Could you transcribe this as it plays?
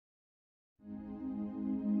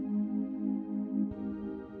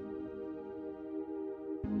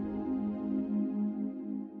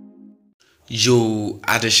Yo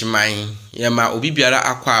adishman yema obi biara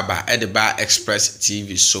akwa aba edeba Express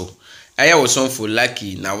TV so eya wo sonfo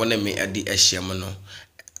lucky na wona me ade ahyem no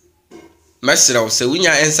mesrew se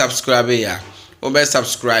wunya subscribe ya obe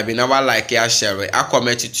subscribe na wa like ya share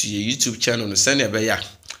comment to your YouTube channel no send ebe ya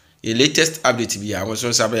your latest update bi ya wo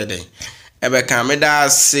son sabe den ebe kan me da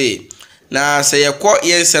say na say ye ko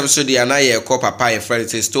yensem so dia na ye ko papa ye friend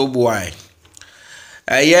say Stonebwoy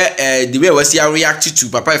the way we see react to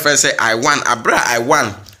papa friend say Iwan abra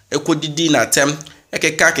Iwan ekodidi na tem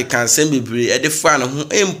ekeka keka nsem bebre e de fa no ho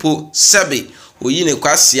empo sebe oyi ne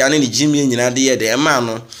kwasia ne jimie nyina de ye de ema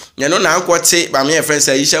no ne no na ankote ba me friend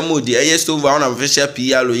say yisha modi eye Stonebwoy na official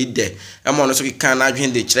PR ide ema no so keka na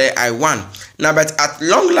adwen de kire Iwan na but at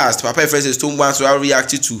long last papa friend say Stonebwoy so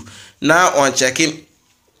react to now on checking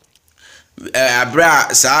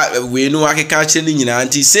abra sa we no akeka kire ni nyina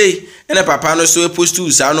anti say ena papa no so post to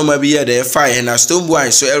sa no ma bi ye de fire na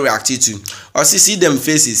Stonebwoy so react to or see them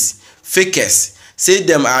faces fakers say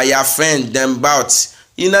them are your friend them bout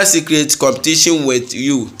inner secret competition with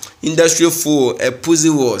you industry fool a pussy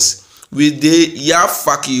was with the ya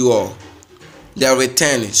fuck you all the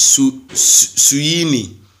return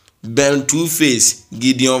Suyini Ben Two Face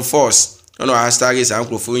Gideon Force no hashtag is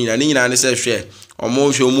microphone ni nyina ne say hwe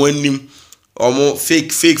omo hwe omo anim omo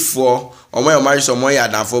fake for omo marry someone ya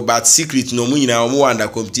dan for but secret no mu nyina omo under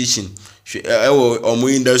competition omo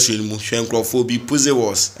industry mu hwenkrofo pussy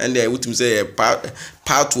was and they would say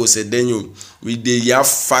part was a denyo with the ya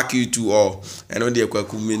fuck you to all and on the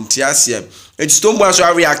kwakumenti asia it's Stonebwoy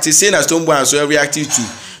so react say na Stonebwoy so react to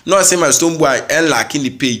no say my Stonebwoy and like in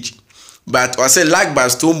the page but I say like by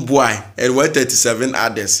Stonebwoy and 137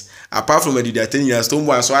 others apart from the thing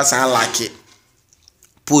Stonebwoy so as like it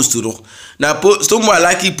post to na Stonebwoy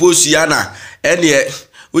like post yana and yeah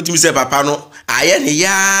what me say papa no aye ne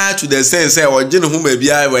ya to the sense say oje ne hu ma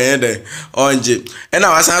bia we den onje e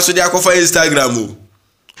na wasan so dia kofa Instagram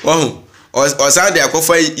o osan dia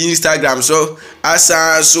kofa Instagram so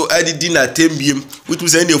asa so adidi na tembiem what me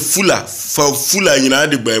say ne fuller nyina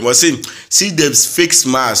de boy mo say see them fake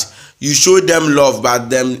smash you show them love but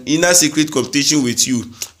them inner secret competition with you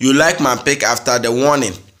like man pick after the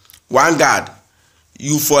warning one guard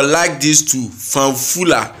you for like these two from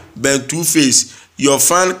fuller Ben Two Face. Your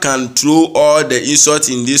fan can throw all the insult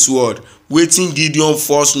in this world. Waiting Gideon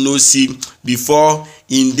Force no see before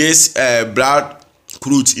in this blood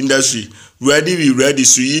crude industry. Ready we ready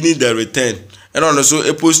so you need the return. And also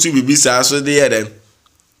supposed to be so there then.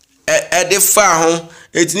 At the far home,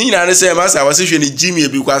 it's need to say master was actually Jimmy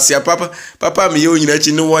because your papa me you know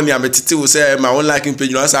no one ya metiti will say my own liking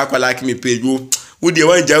page no say like me page wo dey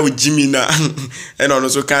wan ja with Jimmy na and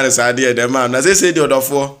also kind of sad there man na say the other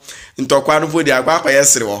for ntokwa no po dey akwa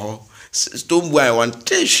yesere wo ho Stonebwoy want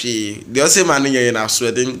teshi dey say man yen na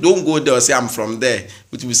Sweden don't go there say I'm from there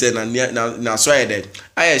which we say na Sweden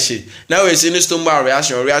ayeshi now we see Stonebwoy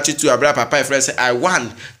reaction to abra papa friend say I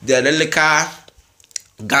want the leleka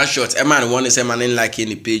gunshot a man one say man like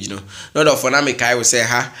any page no not of na me kai we say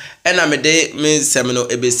ha and na me dey me semino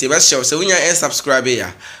ebesi we share say unya subscribe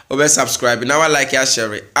ya obe subscribe na wa like ya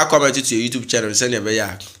share a comment to your YouTube channel send e be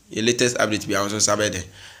ya your latest update be on so sabe de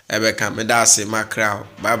ebe kan me da say macra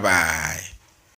bye bye.